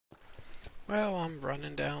Well, I'm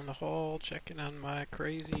running down the hall, checking on my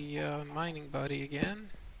crazy mining buddy again.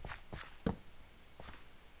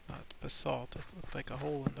 It's basalt. It looked like a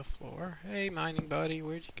hole in the floor. Hey, mining buddy,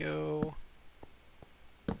 where'd you go?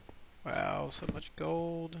 Wow, so much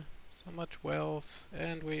gold, so much wealth,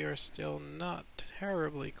 and we are still not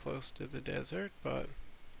terribly close to the desert, but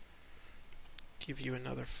give you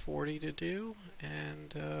another 40 to do,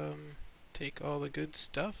 and take all the good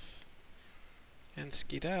stuff and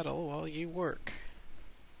skedaddle while you work.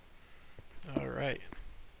 Alright.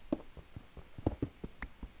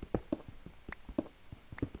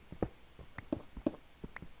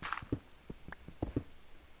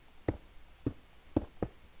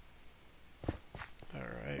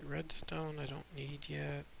 Alright, redstone I don't need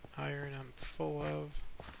yet. Iron I'm full of.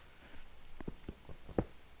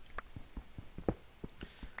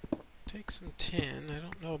 Take some tin. I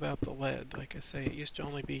don't know about the lead. Like I say, it used to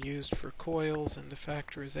only be used for coils and the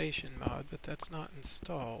factorization mod, but that's not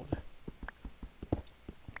installed.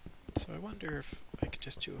 So I wonder if I could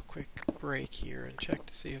just do a quick break here and check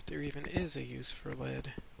to see if there even is a use for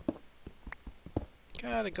lead.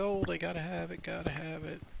 Got a gold, I gotta have it, gotta have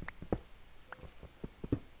it.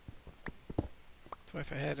 So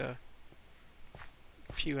if I had a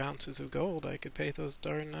few ounces of gold, I could pay those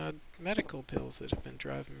darn medical bills that have been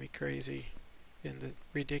driving me crazy in the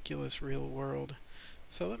ridiculous real world.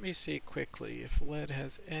 So let me see quickly if lead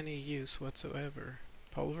has any use whatsoever.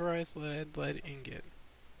 Pulverized lead, lead ingot.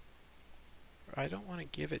 I don't want to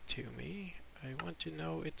give it to me. I want to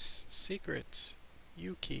know its secrets.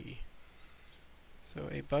 U-key. So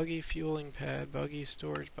a buggy fueling pad, buggy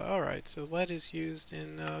storage. Alright, so lead is used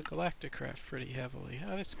in Galacticraft pretty heavily.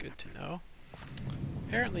 Oh, that's good to know.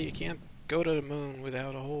 Apparently you can't go to the moon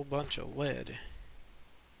without a whole bunch of lead.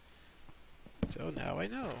 So now I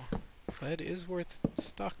know. Lead is worth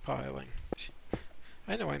stockpiling.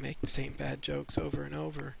 I know I make the same bad jokes over and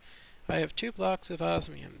over. I have 2 blocks of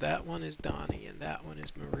osmium. That one is Donnie and that one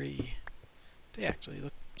is Marie. They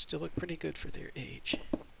actually still look pretty good for their age.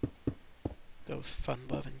 Those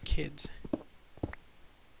fun-loving kids.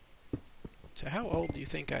 So how old do you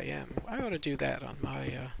think I am? I ought to do that on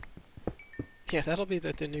my yeah, that'll be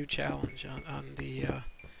the new challenge on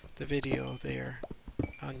the video there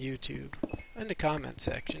on YouTube. In the comment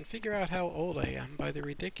section, figure out how old I am by the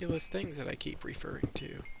ridiculous things that I keep referring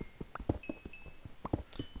to.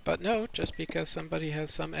 But note, just because somebody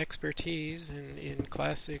has some expertise in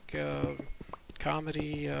classic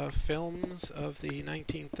comedy films of the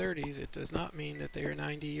 1930s, it does not mean that they are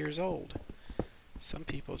 90 years old. Some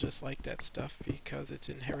people just like that stuff because it's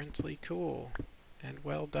inherently cool and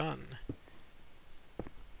well done.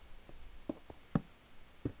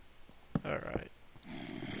 Alright.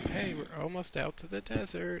 Hey, we're almost out to the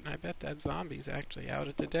desert, and I bet that zombie's actually out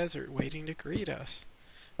at the desert waiting to greet us.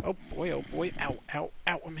 Oh boy, ow, ow,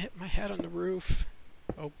 ow, I'm hitting my head on the roof.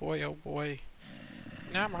 Oh boy.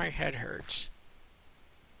 Now my head hurts.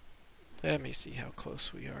 Let me see how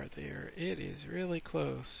close we are there. It is really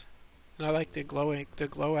close. And I like the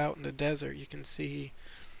glow out in the desert. You can see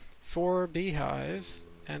 4 beehives,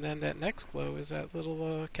 and then that next glow is that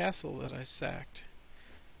little castle that I sacked.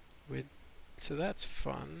 So that's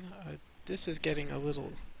fun. This is getting a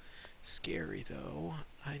little scary though.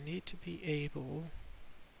 I need to be able...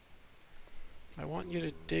 I want you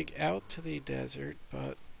to dig out to the desert,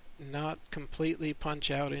 but not completely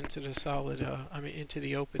punch out into the solid, into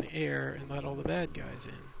the open air and let all the bad guys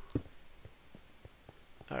in.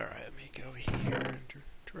 Alright, let me go here and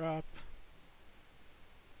drop.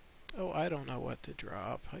 Oh, I don't know what to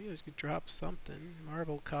drop. I guess could drop something.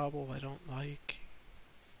 Marble cobble I don't like.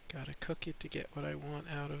 Gotta cook it to get what I want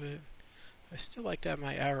out of it. I still like to have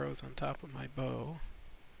my arrows on top of my bow.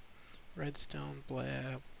 Redstone,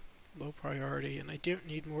 blah, low priority, and I don't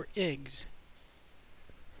need more eggs.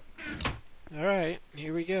 Alright,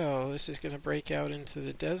 here we go. This is going to break out into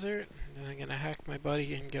the desert, then I'm going to hack my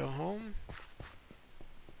buddy and go home.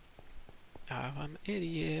 Oh, I'm an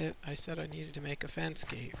idiot. I said I needed to make a fence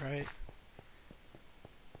gate, right?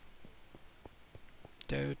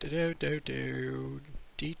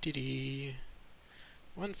 Dee.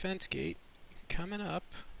 One fence gate coming up.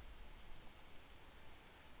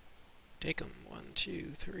 Take 'em. 1,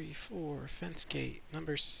 2, 3, 4. Fence gate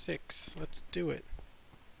number 6. Let's do it.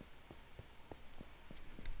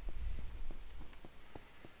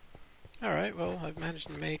 Alright, well, I've managed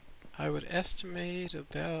to make, I would estimate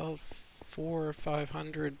about 400 or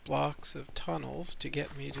 500 blocks of tunnels to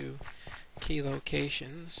get me to key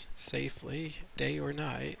locations safely, day or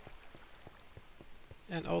night.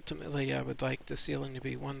 And ultimately I would like the ceiling to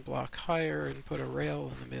be 1 block higher and put a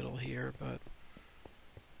rail in the middle here, but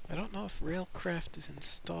I don't know if Railcraft is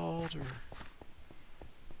installed or...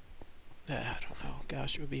 I don't know.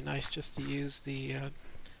 Gosh, it would be nice just to use the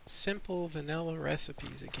simple vanilla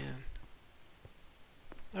recipes again.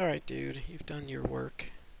 Alright, dude, you've done your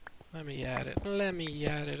work. Let me at it. Let me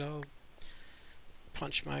at it. I'll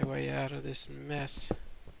punch my way out of this mess.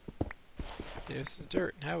 There's the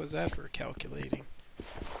dirt. How was that for calculating?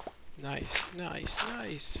 Nice, nice,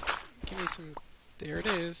 nice. Give me some... There it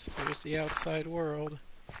is. There's the outside world.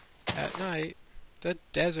 At night. The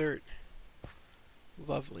desert.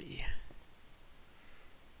 Lovely.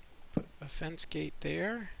 Put a fence gate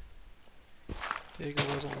there. Dig a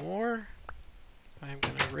little more. I'm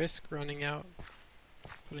going to risk running out,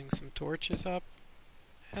 putting some torches up.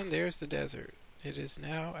 And there's the desert. It is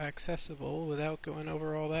now accessible without going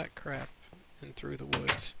over all that crap and through the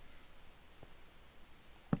woods.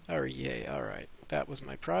 Oh yay, alright. That was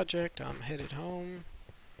my project. I'm headed home.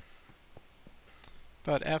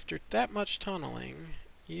 But after that much tunneling,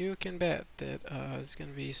 you can bet that there's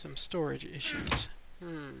going to be some storage issues.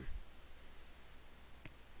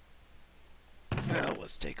 Well,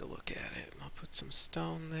 let's take a look at it. I'll put some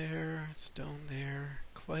stone there,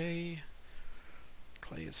 clay.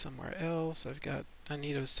 Clay is somewhere else. I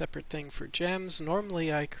need a separate thing for gems.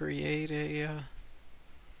 Normally I create a,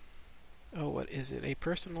 what is it? A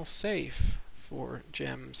personal safe for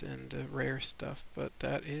gems and rare stuff, but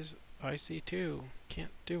that is IC2.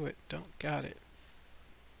 Can't do it. Don't got it.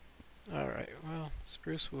 Alright, well,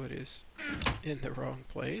 spruce wood is in the wrong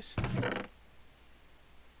place.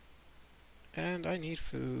 And I need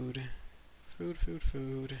food.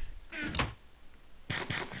 Food.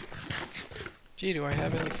 Gee, do I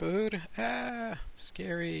have any food? Ah,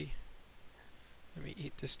 scary. Let me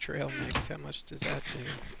eat this trail mix. How much does that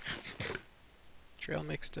do? Trail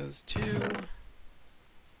mix does 2.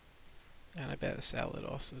 And I bet a salad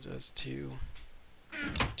also does 2.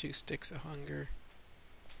 2 sticks of hunger.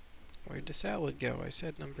 Where'd the salad go? I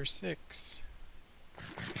said number 6.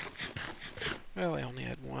 Well, I only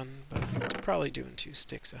had 1, but I'm probably doing 2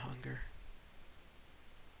 sticks of hunger.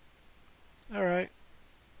 Alright.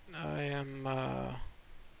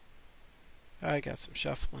 I got some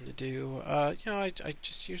shuffling to do. I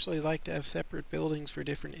just usually like to have separate buildings for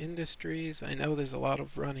different industries. I know there's a lot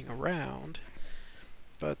of running around,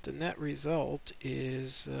 but the net result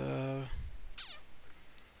is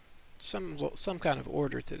some kind of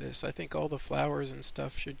order to this. I think all the flowers and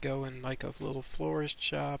stuff should go in like a little florist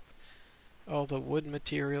shop. All the wood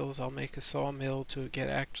materials, I'll make a sawmill to get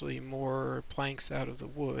actually more planks out of the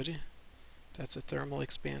wood. That's a thermal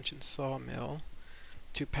expansion sawmill.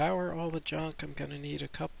 To power all the junk, I'm going to need a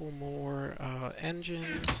couple more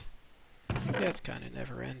engines. Yeah, it's kind of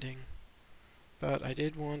never ending. But I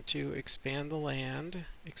did want to expand the land,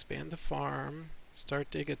 expand the farm,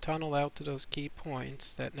 start dig a tunnel out to those key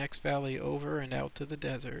points, that next valley over and out to the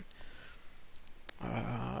desert.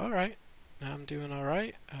 Alright, now I'm doing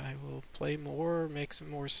alright. I will play more, make some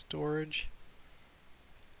more storage,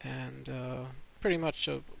 and pretty much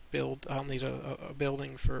I'll need a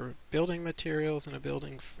building for building materials and a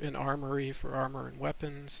building an armory for armor and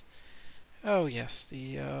weapons. Oh yes,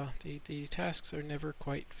 the tasks are never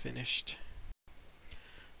quite finished.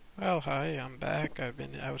 Well, hi, I'm back. I've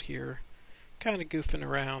been out here kind of goofing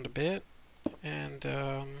around a bit, and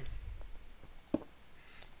out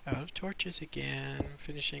of torches again,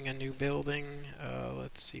 finishing a new building.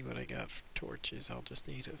 Let's see what I got for torches. I'll just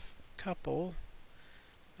need a couple.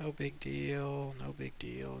 No big deal, no big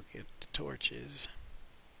deal. Get the torches.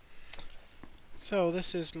 So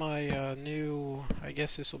this is my new, I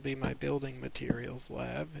guess this will be my building materials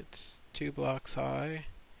lab. It's 2 blocks high.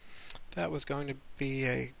 That was going to be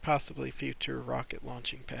a possibly future rocket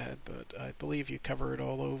launching pad, but I believe you cover it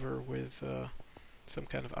all over with some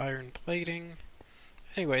kind of iron plating.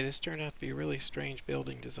 Anyway, this turned out to be a really strange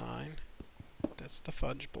building design. That's the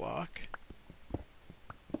fudge block.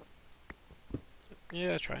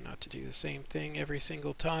 Yeah, try not to do the same thing every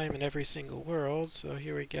single time in every single world. So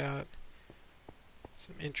here we got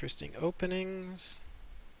some interesting openings.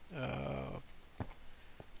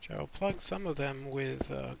 I'll plug some of them with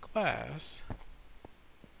glass.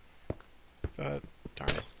 But darn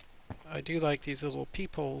it, I do like these little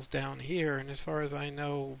peepholes down here, and as far as I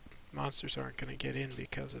know, monsters aren't going to get in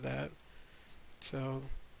because of that. So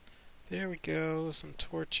there we go, some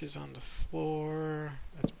torches on the floor.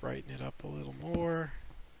 Let's brighten it up a little more.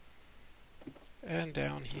 And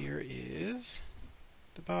down here is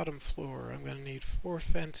the bottom floor. I'm going to need 4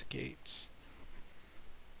 fence gates.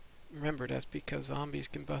 Remember, that's because zombies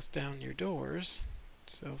can bust down your doors.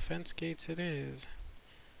 So fence gates it is.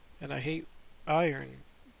 And I hate iron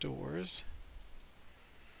doors.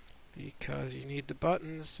 because you need the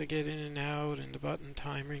buttons to get in and out, and the button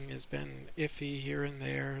timing has been iffy here and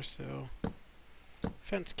there, so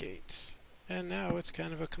fence gates. And now it's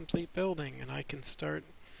kind of a complete building, and I can start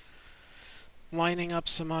lining up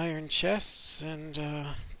some iron chests and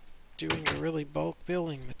doing the really bulk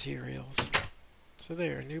building materials. So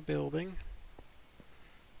there, new building.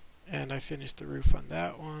 And I finished the roof on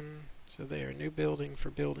that one. So there, new building for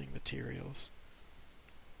building materials.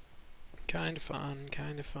 Kind of fun,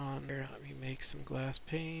 kind of fun. Here, let me make some glass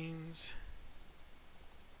panes.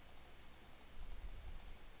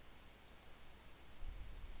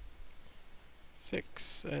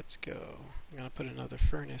 Six, let's go. I'm gonna put another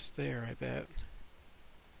furnace there, I bet.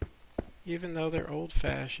 Even though they're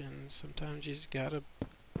old-fashioned, sometimes you just gotta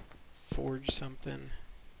forge something.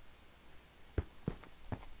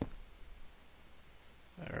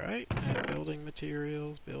 Alright, and building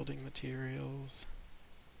materials, building materials.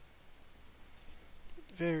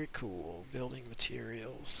 Very cool, building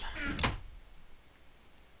materials.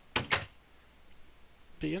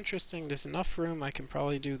 Be interesting, there's enough room I can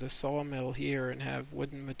probably do the sawmill here and have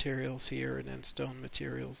wooden materials here and then stone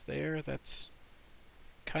materials there. That's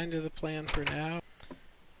kind of the plan for now.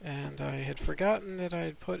 And I had forgotten that I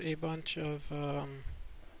had put a bunch of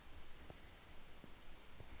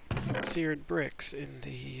seared bricks in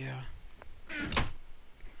the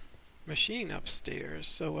machine upstairs.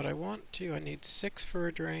 So what I want to, I need 6 for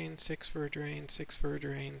a drain, 6 for a drain, 6 for a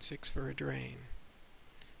drain, 6 for a drain.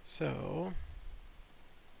 So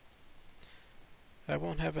I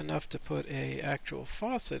won't have enough to put a actual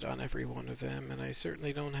faucet on every one of them, and I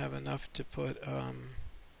certainly don't have enough to put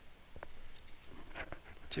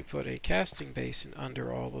a casting basin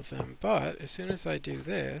under all of them. But as soon as I do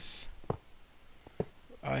this,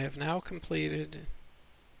 I have now completed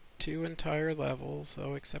 2 entire levels,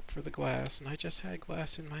 oh, except for the glass, and I just had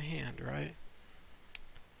glass in my hand, right?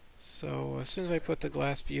 So as soon as I put the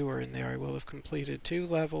glass viewer in there, I will have completed 2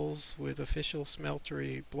 levels with official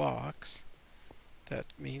smeltery blocks. That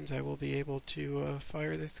means I will be able to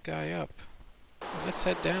fire this guy up. Let's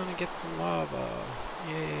head down and get some lava.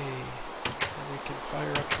 Yay! And we can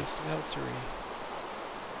fire up the smeltery.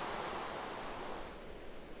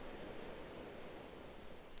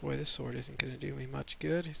 Boy, this sword isn't going to do me much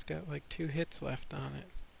good. He's got like 2 hits left on it.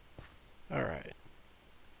 Alright.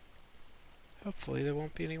 Hopefully there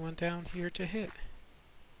won't be anyone down here to hit.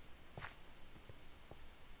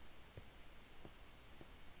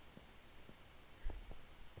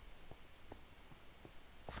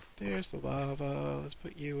 There's the lava. Let's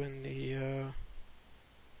put you in the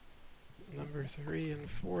number 3 and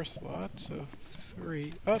 4 slot. So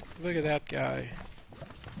 3. Oh, look at that guy.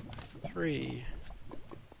 3,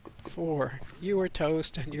 4. You are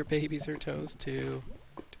toast, and your babies are toast too.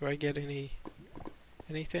 Do I get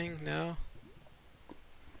anything? No?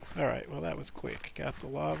 Alright, well that was quick. Got the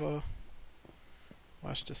lava.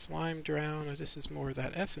 Watched the slime drown. This is more of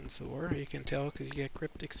that essence ore. You can tell because you get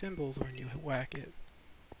cryptic symbols when you whack it.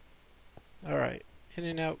 Alright, in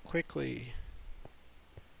and out quickly.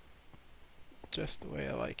 Just the way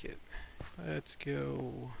I like it. Let's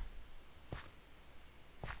go.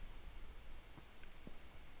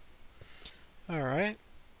 Alright,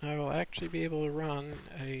 I will actually be able to run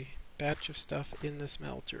a batch of stuff in the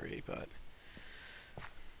smeltery, but I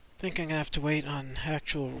think I'm going to have to wait on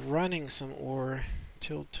actual running some ore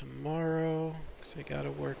till tomorrow, because I got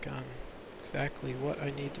to work on exactly what I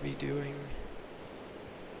need to be doing.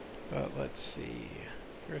 But let's see.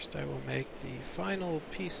 First I will make the final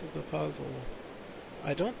piece of the puzzle.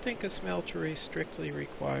 I don't think a smeltery strictly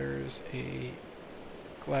requires a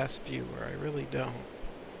glass viewer. I really don't.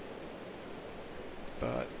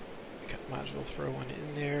 But might as well throw one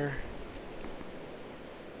in there.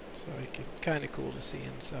 So it's kind of cool to see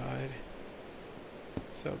inside.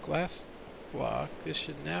 So glass block. This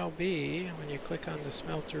should now be, when you click on the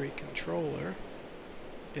smeltery controller,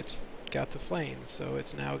 it's got the flames. So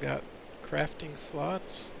it's now got crafting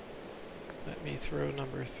slots. Let me throw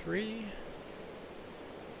number 3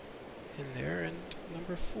 in there and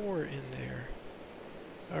number 4 in there.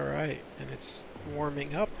 Alright, and it's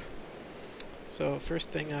warming up. So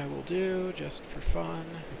first thing I will do, just for fun,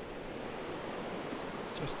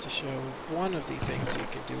 just to show one of the things you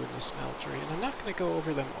can do in the smeltery, and I'm not going to go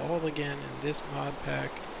over them all again in this mod pack.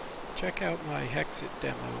 Check out my Hexit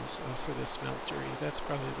demos for the smeltery. That's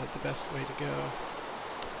probably the best way to go.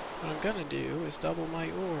 What I'm going to do is double my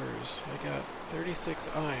ores. I got 36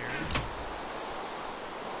 iron.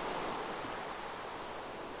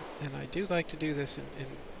 And I do like to do this in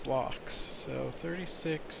blocks. So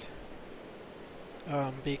 36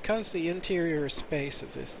 Because the interior space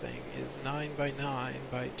of this thing is 9 by 9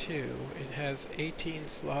 by 2, it has 18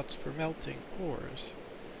 slots for melting ores.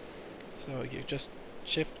 So you just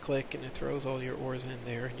shift click and it throws all your ores in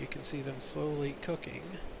there, and you can see them slowly cooking.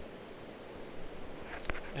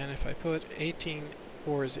 And if I put 18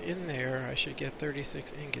 ores in there, I should get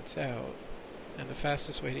 36 ingots out. And the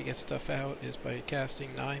fastest way to get stuff out is by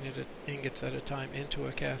casting 9 ingots at a time into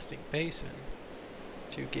a casting basin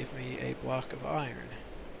to give me a block of iron.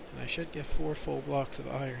 And I should get 4 full blocks of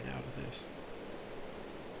iron out of this,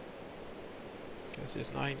 because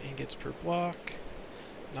there's 9 ingots per block.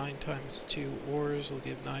 9 times 2 ores will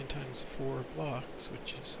give 9 times 4 blocks,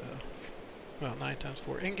 which is, 9 times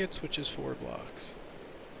 4 ingots, which is 4 blocks.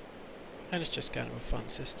 And it's just kind of a fun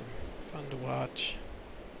system. Fun to watch.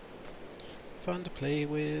 Fun to play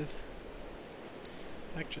with.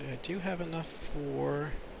 Actually, I do have enough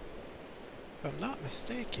for, if I'm not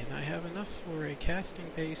mistaken, I have enough for a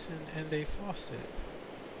casting basin and a faucet.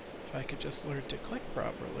 If I could just learn to click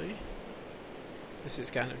properly. This is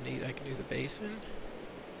kind of neat. I can do the basin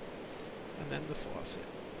and then the faucet.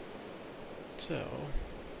 So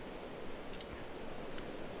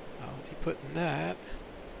I'll be putting that.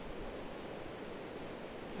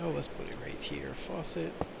 Oh, let's put it right here.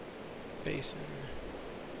 Faucet, basin.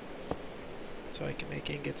 So I can make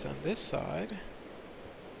ingots on this side.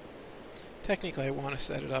 Technically, I want to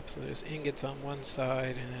set it up so there's ingots on one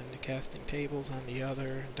side and then the casting tables on the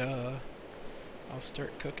other. Duh. I'll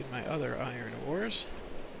start cooking my other iron ores.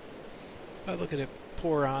 But look at it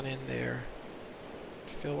pour on in there.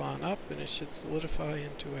 Fill on up, and it should solidify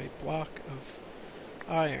into a block of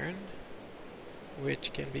iron,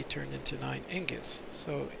 which can be turned into 9 ingots.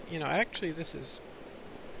 So, actually this is,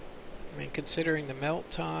 considering the melt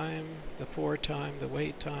time, the pour time, the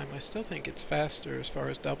wait time, I still think it's faster as far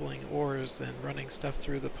as doubling ores than running stuff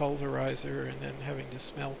through the pulverizer and then having to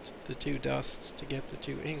smelt the 2 dusts to get the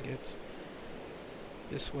 2 ingots.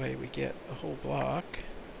 This way we get a whole block.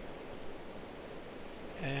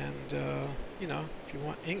 And, if you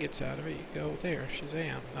want ingots out of it, you go there,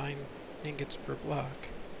 Shazam, 9 ingots per block.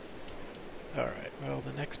 Alright, well,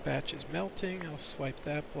 the next batch is melting. I'll swipe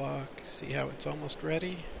that block, see how it's almost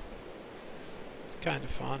ready. It's kind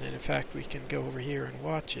of fun, and in fact we can go over here and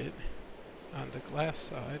watch it on the glass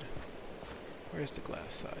side. Where's the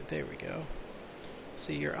glass side? There we go.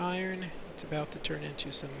 See your iron? It's about to turn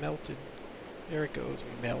into some melted. There it goes,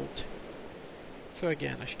 melt. So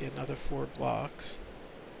again, I should get another 4 blocks.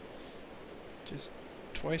 Just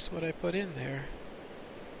twice what I put in there.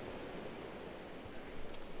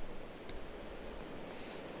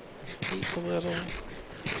 Heat a little.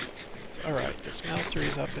 Alright, the smeltery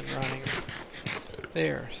is up and running.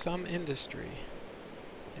 There, some industry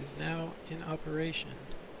is now in operation.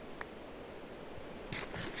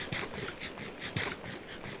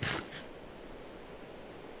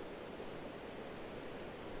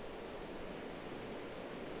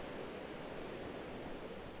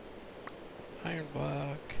 Iron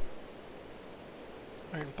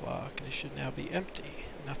block, and it should now be empty.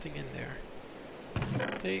 Nothing in there.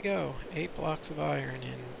 There you go, 8 blocks of iron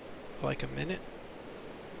in like a minute.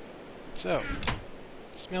 So,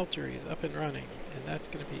 Smeltery is up and running, and that's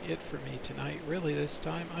going to be it for me tonight. Really, this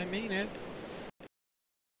time, I mean it.